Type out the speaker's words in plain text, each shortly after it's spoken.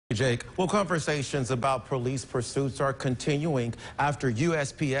Jake, well, conversations about police pursuits are continuing after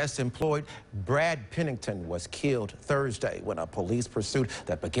USPS employee Brad Pennington was killed Thursday when a police pursuit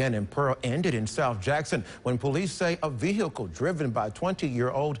that began in Pearl ended in South Jackson when police say a vehicle driven by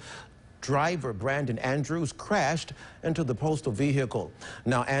 20-year-old driver Brandon Andrews crashed into the postal vehicle.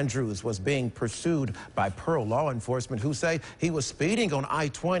 Now, Andrews was being pursued by Pearl law enforcement who say he was speeding on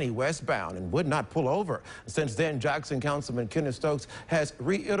I-20 westbound and would not pull over. Since then, Jackson Councilman Kenneth Stokes has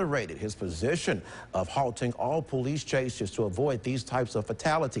reiterated his position of halting all police chases to avoid these types of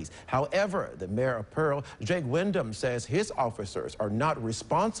fatalities. However, the mayor of Pearl, Jake Wyndham, says his officers are not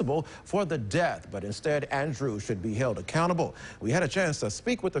responsible for the death, but instead Andrews should be held accountable. We had a chance to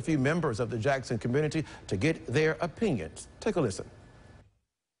speak with a few members of the Jackson community to get their opinions. Take a listen.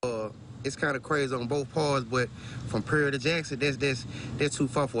 It's kind of crazy on both parts, but from Pearl to Jackson, that's too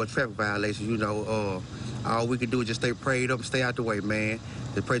far for a traffic violation. You know, all we can do is just stay prayed up and stay out the way, man.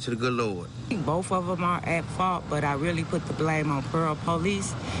 Just pray to the good Lord. Both of them are at fault, but I really put the blame on Pearl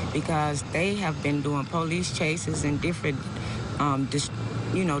Police because they have been doing police chases in different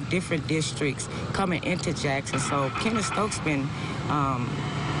different districts coming into Jackson. So Kenneth Stokes been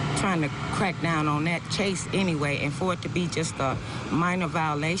trying to crack down on that chase anyway, and for it to be just a minor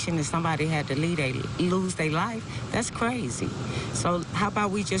violation and somebody had to lose their life, that's crazy. So how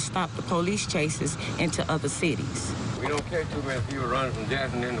about we just stop the police chases into other cities? We don't catch too many people running from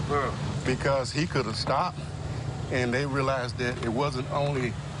Jackson into Pearl. Because he could have stopped, and they realized that it wasn't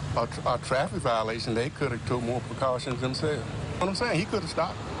only a traffic violation, they could have took more precautions themselves. What I'm saying, he could have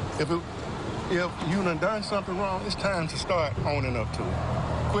stopped. If you done something wrong, it's time to start owning up to it.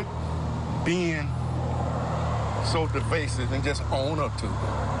 Quit being so divisive and just own up to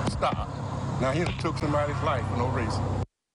it. Stop. Now he took somebody's life for no reason.